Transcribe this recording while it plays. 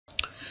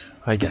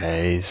Hi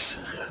guys,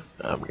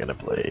 I'm gonna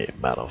play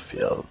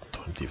Battlefield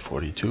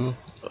 2042.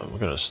 I'm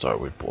gonna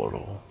start with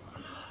Portal.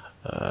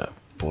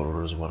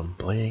 Portal is what I'm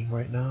playing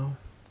right now.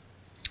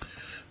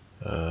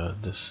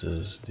 This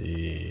is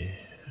the...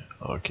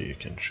 Okay, you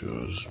can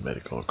choose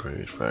medical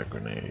grade, frag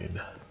grenade,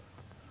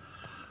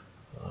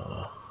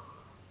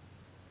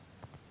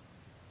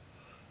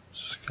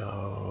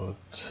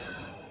 scout.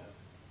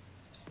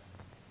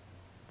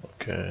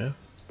 Okay.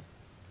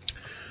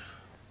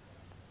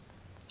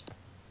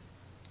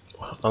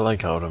 I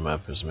like how the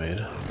map is made.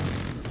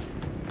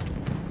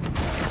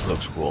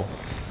 Looks cool.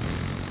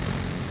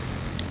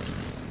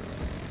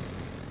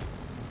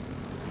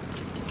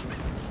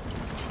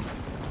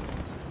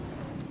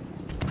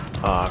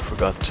 I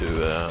forgot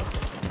to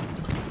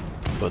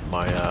put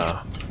my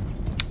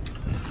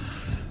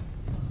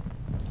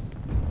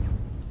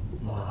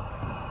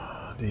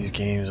these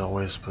games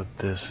always put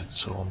this, it's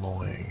so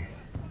annoying.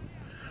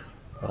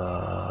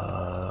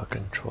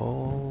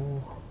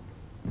 Control,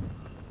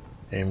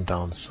 aim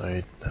down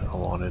sight. I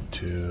wanted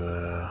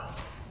to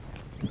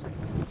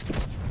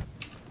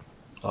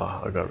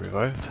I got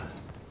revived.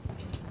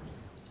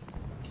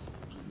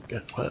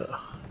 Get what?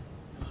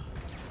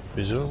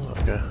 Resume?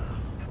 Okay.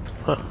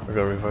 Huh, I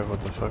got revived,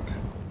 what the fuck?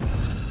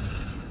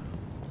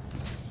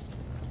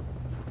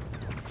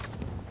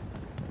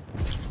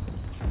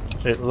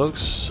 It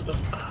looks...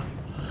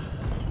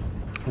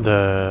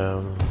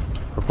 the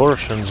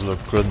proportions look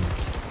good.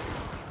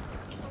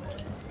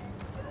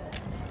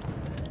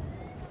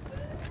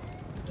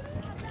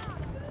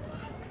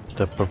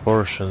 The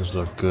proportions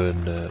look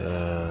good,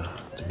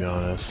 to be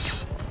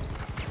honest.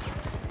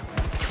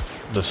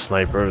 The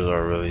snipers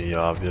are really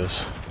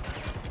obvious.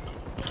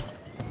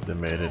 They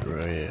made it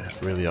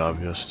really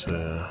obvious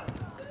to...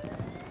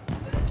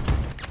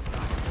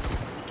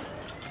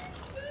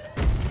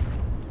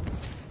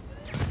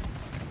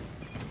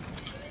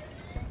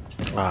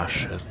 Ah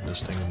shit,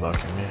 this thing's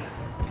blocking me.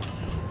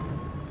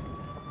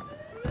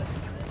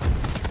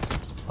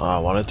 I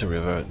wanted to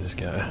revert this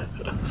guy.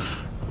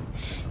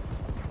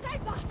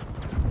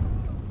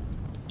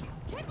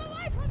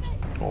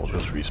 I'll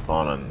just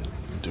respawn and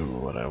do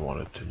what I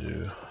wanted to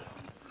do.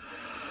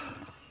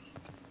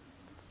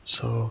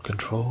 So,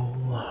 control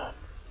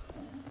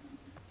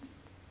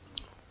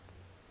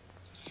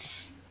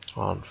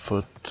on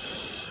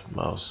foot,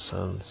 mouse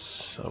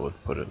sense, I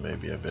would put it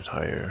maybe a bit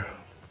higher.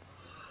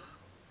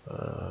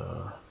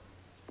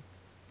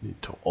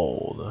 Need to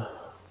hold.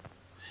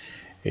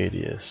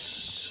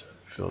 ADS,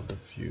 field of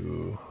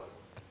view.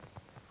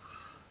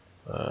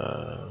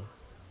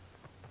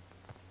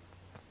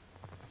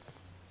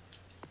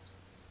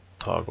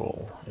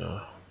 Toggle,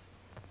 yeah.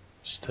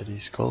 Steady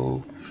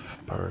scope,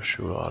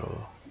 parachute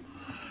auto,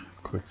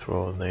 quick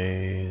throw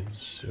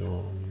nades,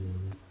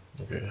 zoom.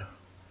 Okay,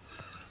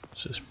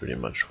 this is pretty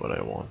much what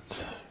I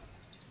want.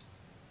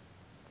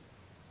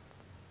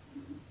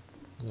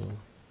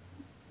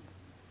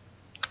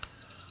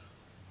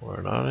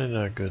 We're not in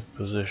a good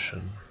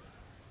position.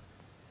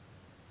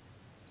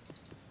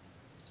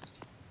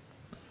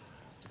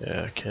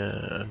 Yeah,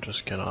 I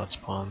just cannot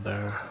spawn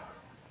there.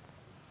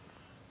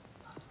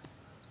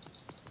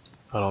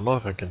 I don't know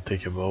if I can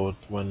take a boat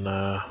when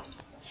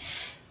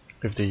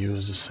if they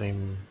use the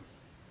same.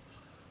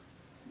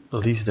 At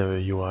least the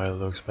UI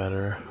looks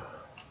better.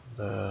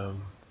 I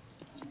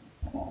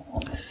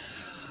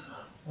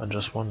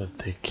just want to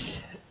take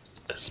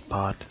a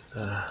spot.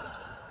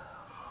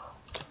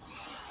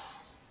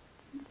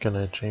 Can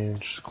I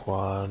change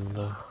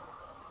squad?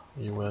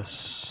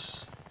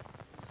 US.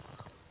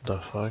 The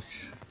fuck?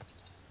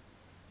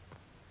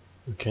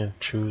 You can't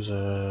choose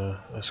a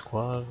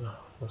squad?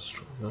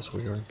 That's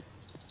weird.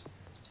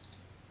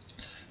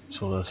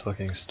 So that's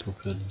fucking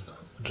stupid.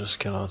 I just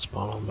cannot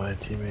spawn on my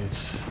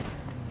teammates.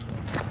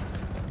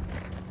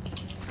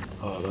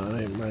 Oh,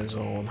 that ain't my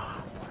zone.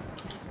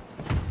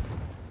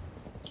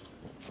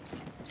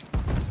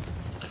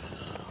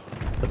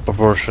 The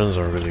proportions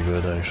are really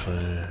good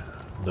actually.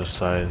 The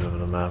size of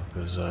the map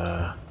is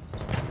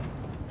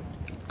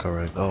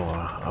correct. Oh,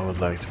 I would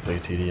like to play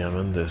TDM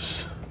in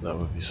this. That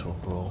would be so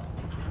cool.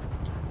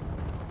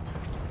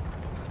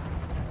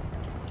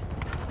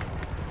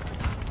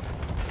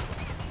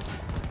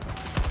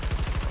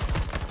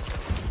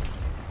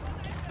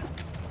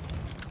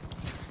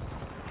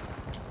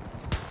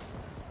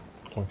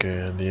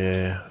 Okay,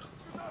 yeah.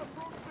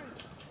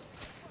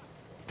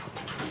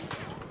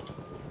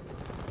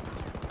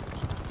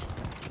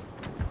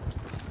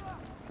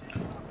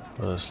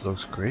 This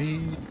looks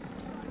great.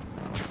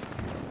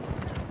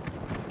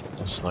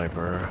 A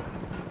sniper.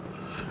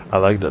 I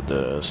like that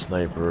the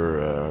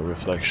sniper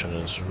reflection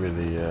is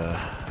really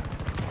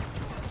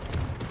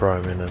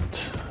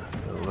prominent.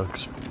 It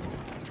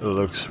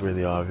looks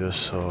really obvious,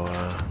 so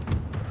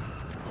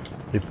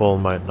people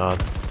might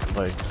not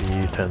like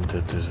be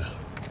tempted to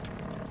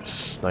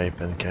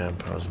snipe and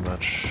camp as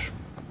much.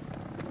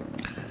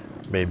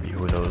 Maybe,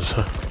 who knows.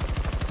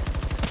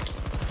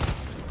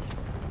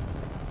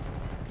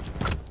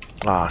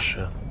 Ah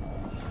shit.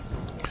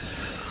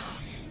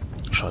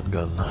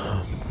 Shotgun.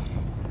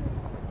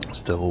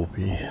 still OP,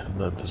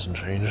 that doesn't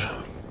change.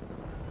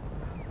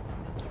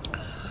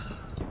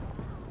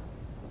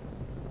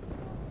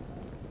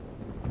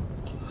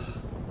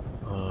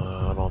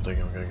 I don't think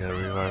I'm gonna get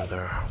revived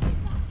there.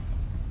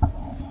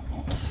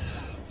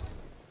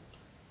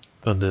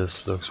 And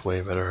this looks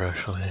way better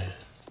actually.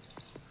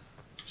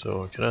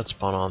 So we cannot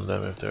spawn on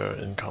them if they're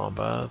in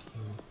combat.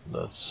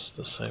 That's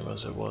the same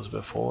as it was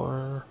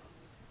before.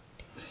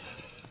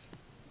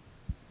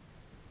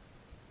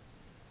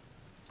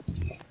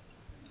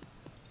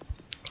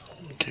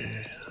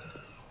 Okay.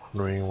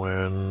 Wondering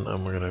when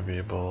I'm gonna be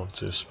able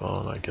to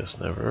spawn, I guess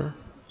never.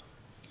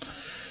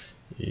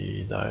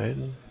 He died.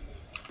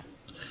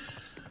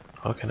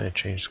 How can I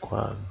change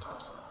squad?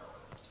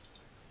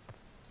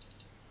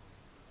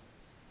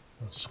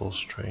 That's so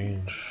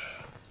strange.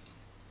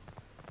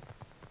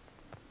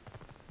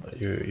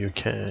 You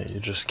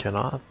just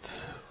cannot.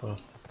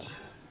 But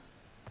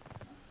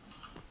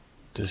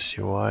this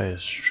UI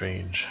is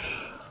strange.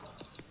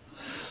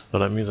 So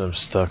that means I'm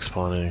stuck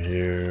spawning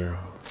here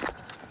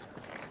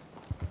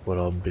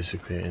without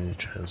basically any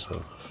chance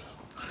of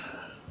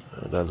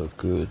that look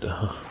good.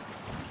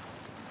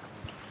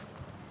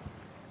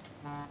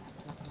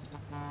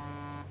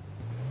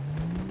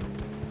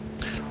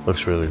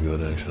 Looks really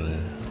good actually.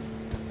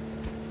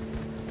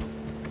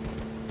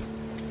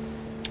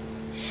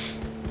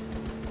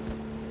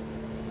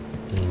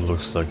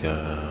 Looks like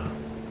a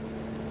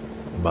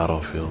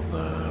Battlefield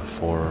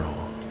 4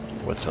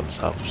 with some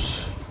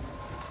subs.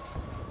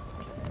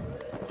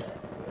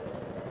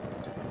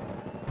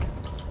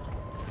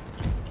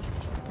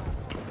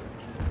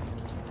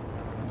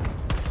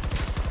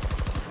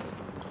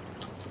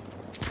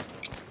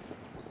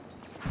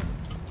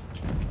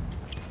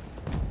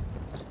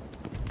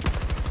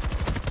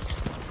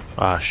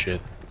 Ah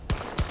shit.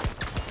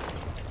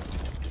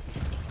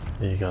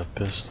 He got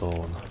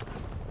pistoled.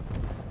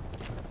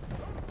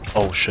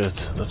 Oh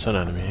shit, that's an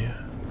enemy.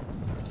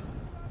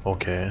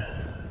 Okay.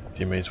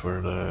 Teammates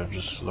were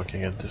just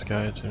looking at this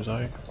guy, it seems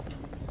like.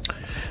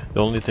 The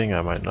only thing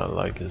I might not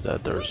like is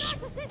that there's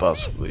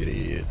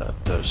possibility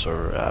that the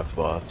server have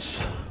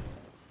bots.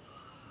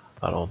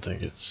 I don't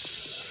think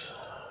it's...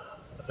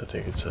 I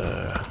think it's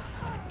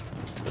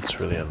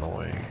really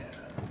annoying.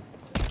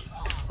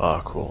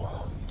 Ah,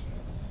 cool.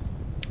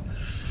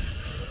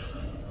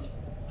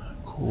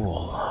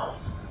 Cool.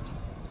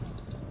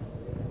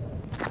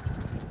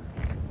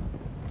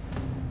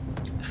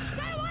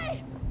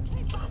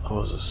 That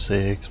was a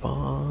sick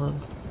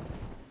spawn.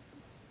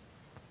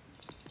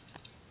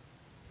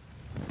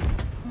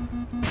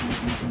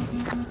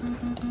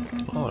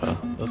 Oh yeah,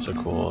 that's a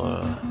cool,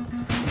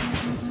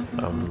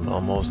 I'm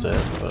almost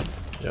dead, but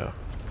yeah.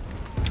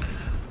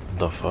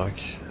 The fuck?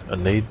 A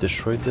nade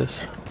destroyed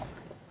this?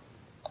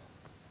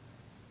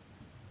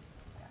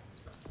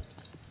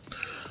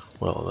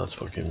 Well, that's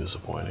fucking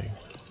disappointing.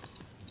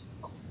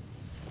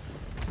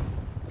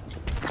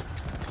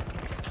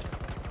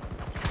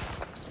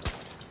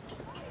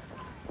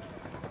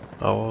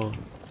 How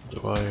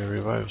do I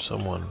revive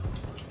someone?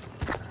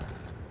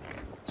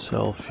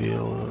 Self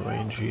heal,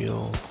 range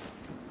heal.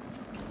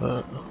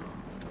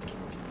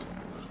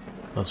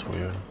 That's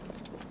weird.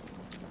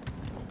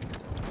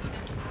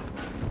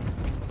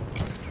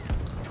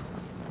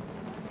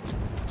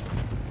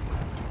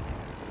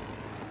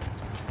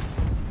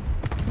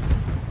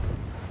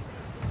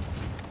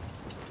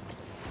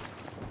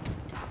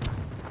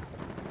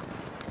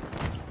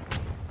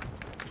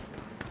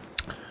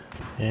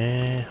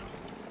 Eh.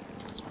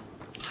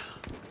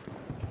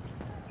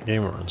 The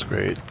game runs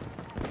great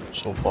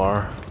so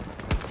far.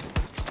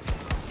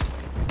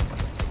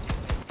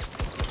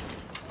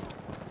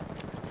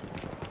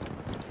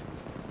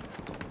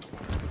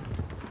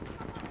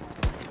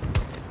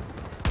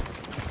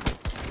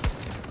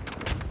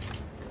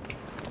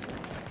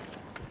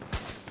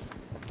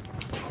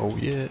 Oh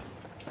yeah.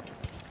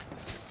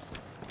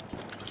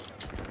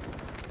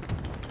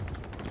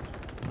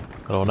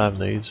 I don't have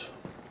nades.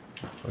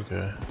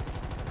 Okay.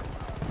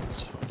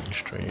 That's fucking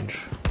strange.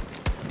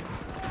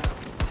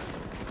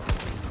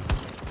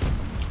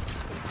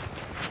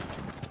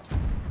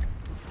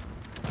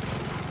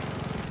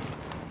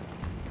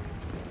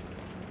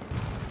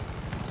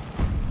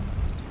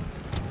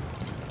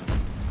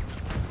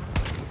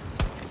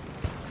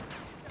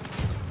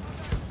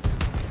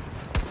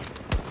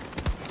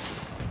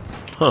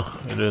 Huh,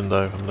 I didn't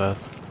die from that.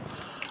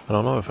 I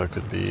don't know if I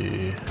could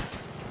be...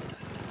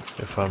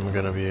 if I'm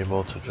gonna be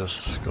able to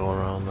just go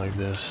around like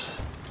this.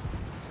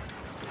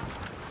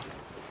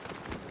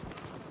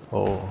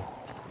 Oh,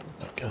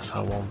 I guess I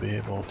won't be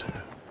able to.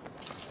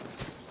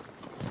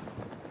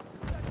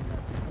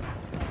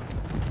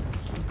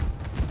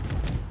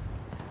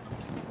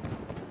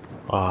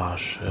 Ah,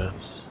 shit.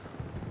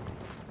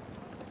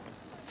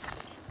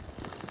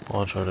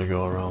 I'll try to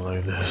go around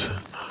like this.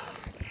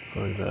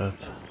 Like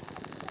that.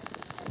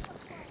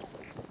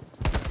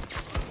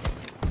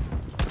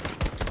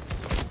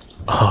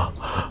 Oh,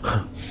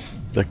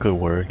 that could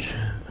work.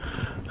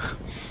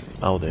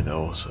 How they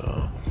know,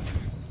 so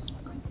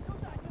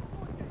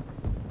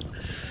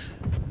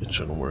it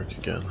shouldn't work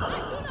again.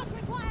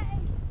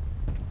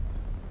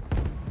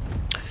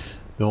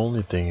 The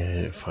only thing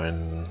I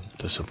find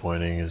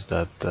disappointing is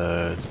that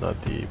it's not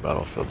the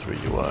Battlefield 3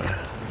 UI.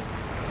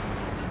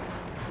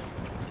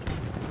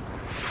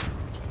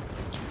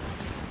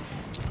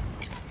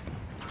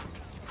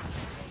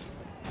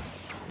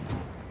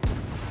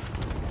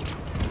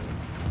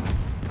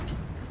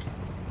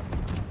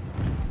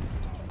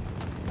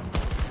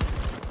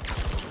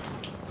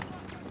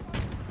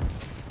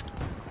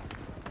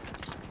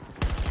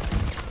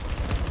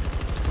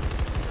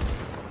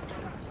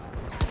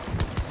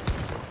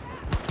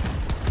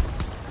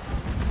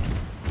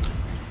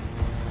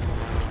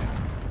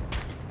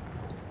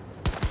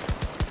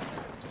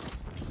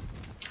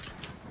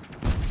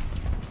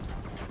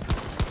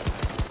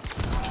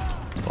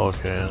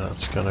 Okay,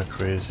 that's kinda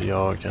crazy.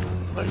 Oh, I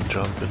can like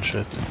jump and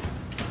shit.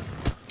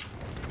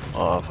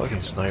 Oh,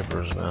 fucking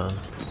snipers, man.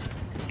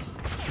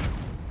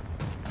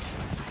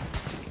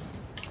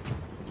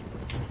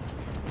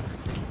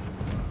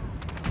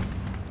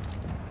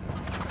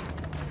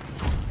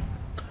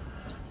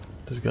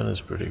 This gun is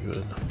pretty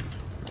good.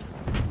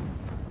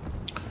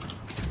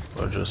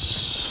 Or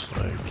just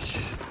like...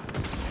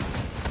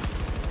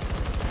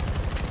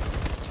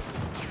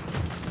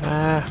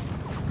 Ah!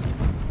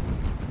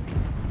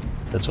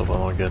 Let's hope I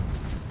don't get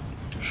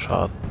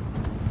shot.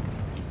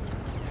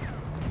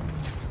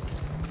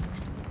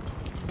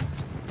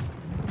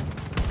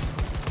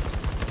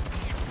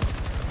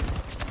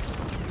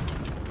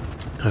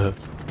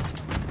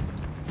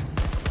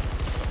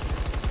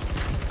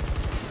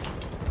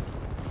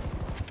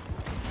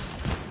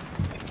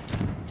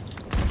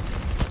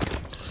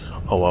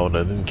 Oh wow,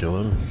 that didn't kill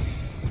him.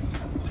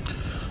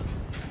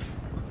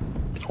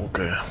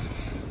 Okay.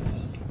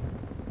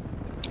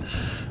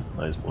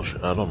 Nice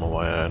bullshit. I don't know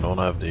why I don't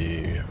have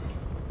the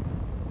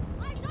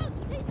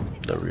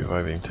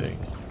reviving thing.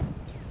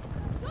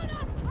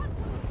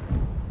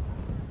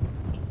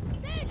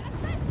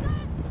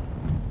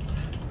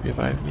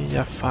 Revive me,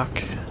 ya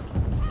fuck.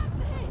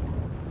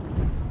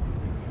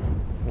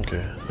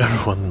 Okay,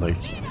 everyone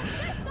like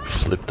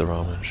flipped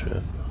around and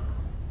shit.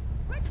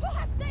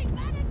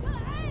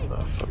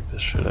 Oh, fuck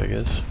this shit, I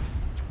guess.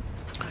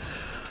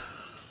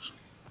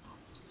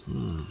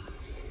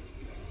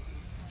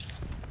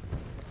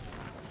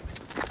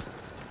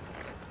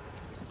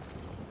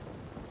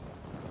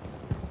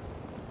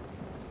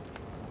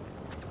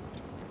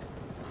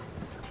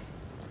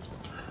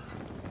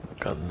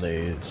 Got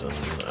nades and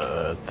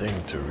a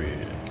thing to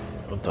read.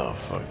 What the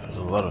fuck? There's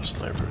a lot of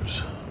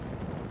snipers.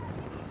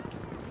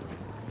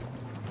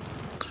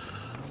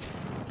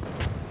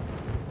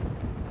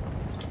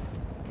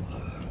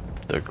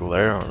 The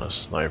glare on the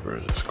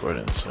snipers is quite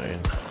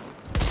insane.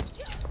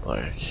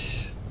 Like,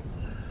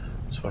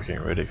 it's fucking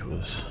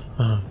ridiculous.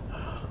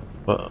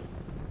 But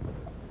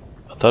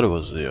I thought it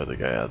was the other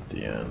guy at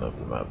the end of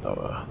the map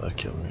that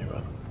killed me,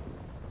 but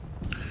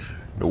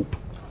nope.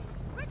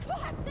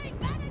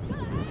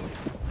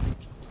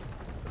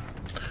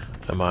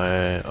 Am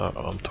I?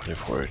 I'm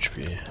 24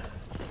 HP.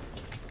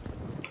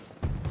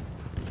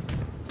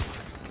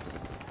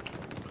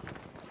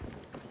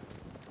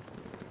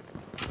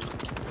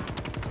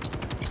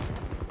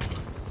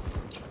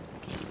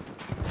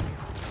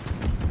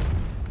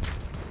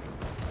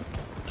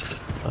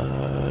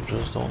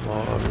 Just don't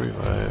know how to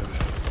revive.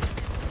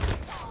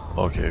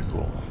 Okay,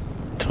 cool.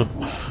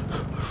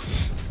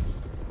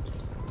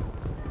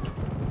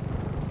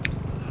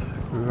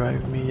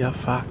 Revive me, ya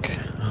fuck.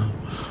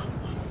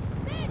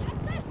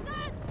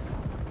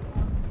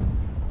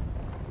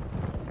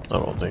 I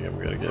don't think I'm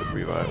gonna get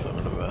revived. I'm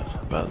in a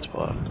bad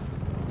spot.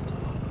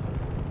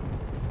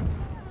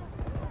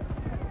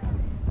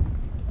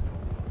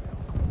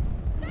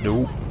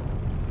 Nope.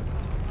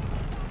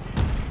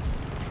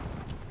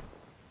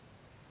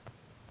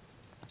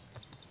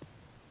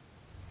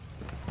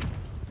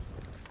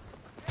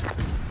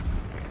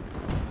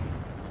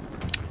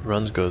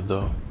 Runs good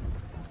though.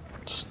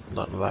 It's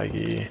not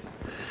laggy.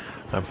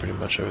 I'm pretty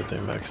much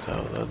everything maxed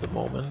out at the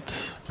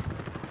moment.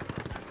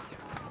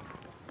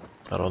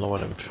 I don't know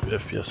what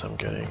FPS I'm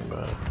getting,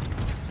 but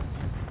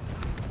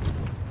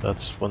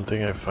that's one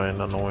thing I find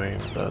annoying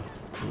that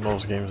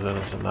most games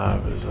doesn't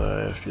have is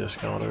a FPS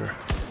counter.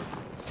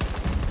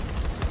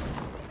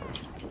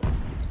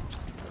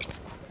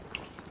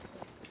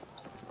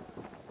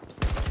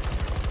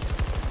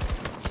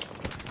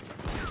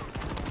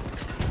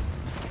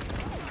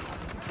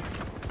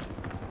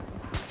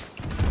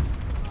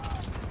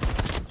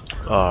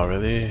 Oh,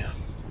 really?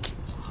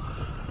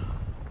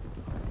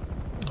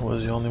 I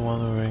was the only one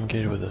who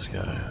engaged with this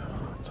guy.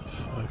 What the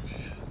fuck?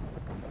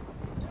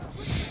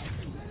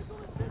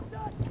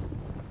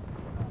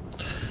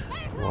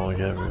 We'll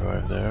get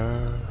revived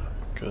there,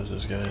 because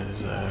this guy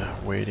is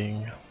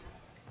waiting.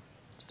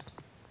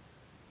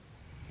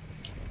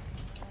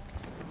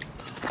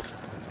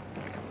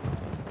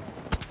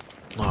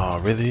 Oh,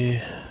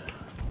 really?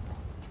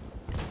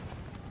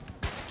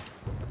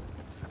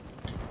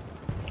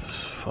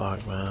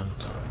 Fuck, man.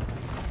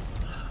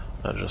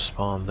 I just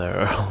spawned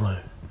there.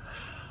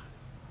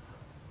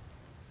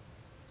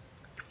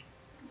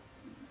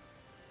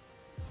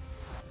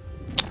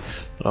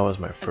 That was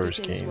my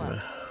first game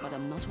but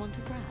I'm not one to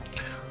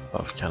brag.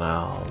 of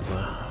Canals.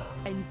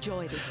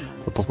 Enjoy this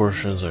moment. The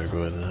proportions are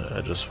good. I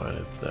just find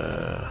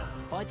it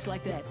Fights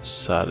like that.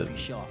 sad Be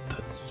sharp.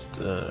 that's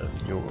the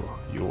new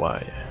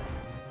UI.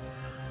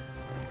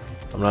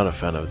 I'm not a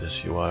fan of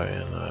this UI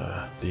and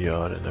the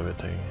yacht and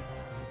everything.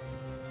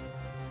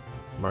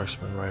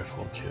 Marksman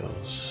rifle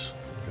kills.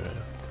 Okay.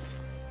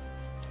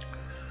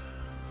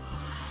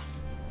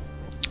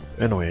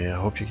 Anyway, I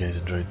hope you guys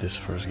enjoyed this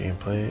first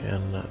gameplay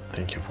and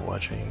thank you for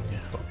watching.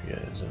 Hope you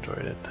guys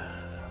enjoyed it.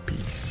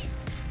 Peace.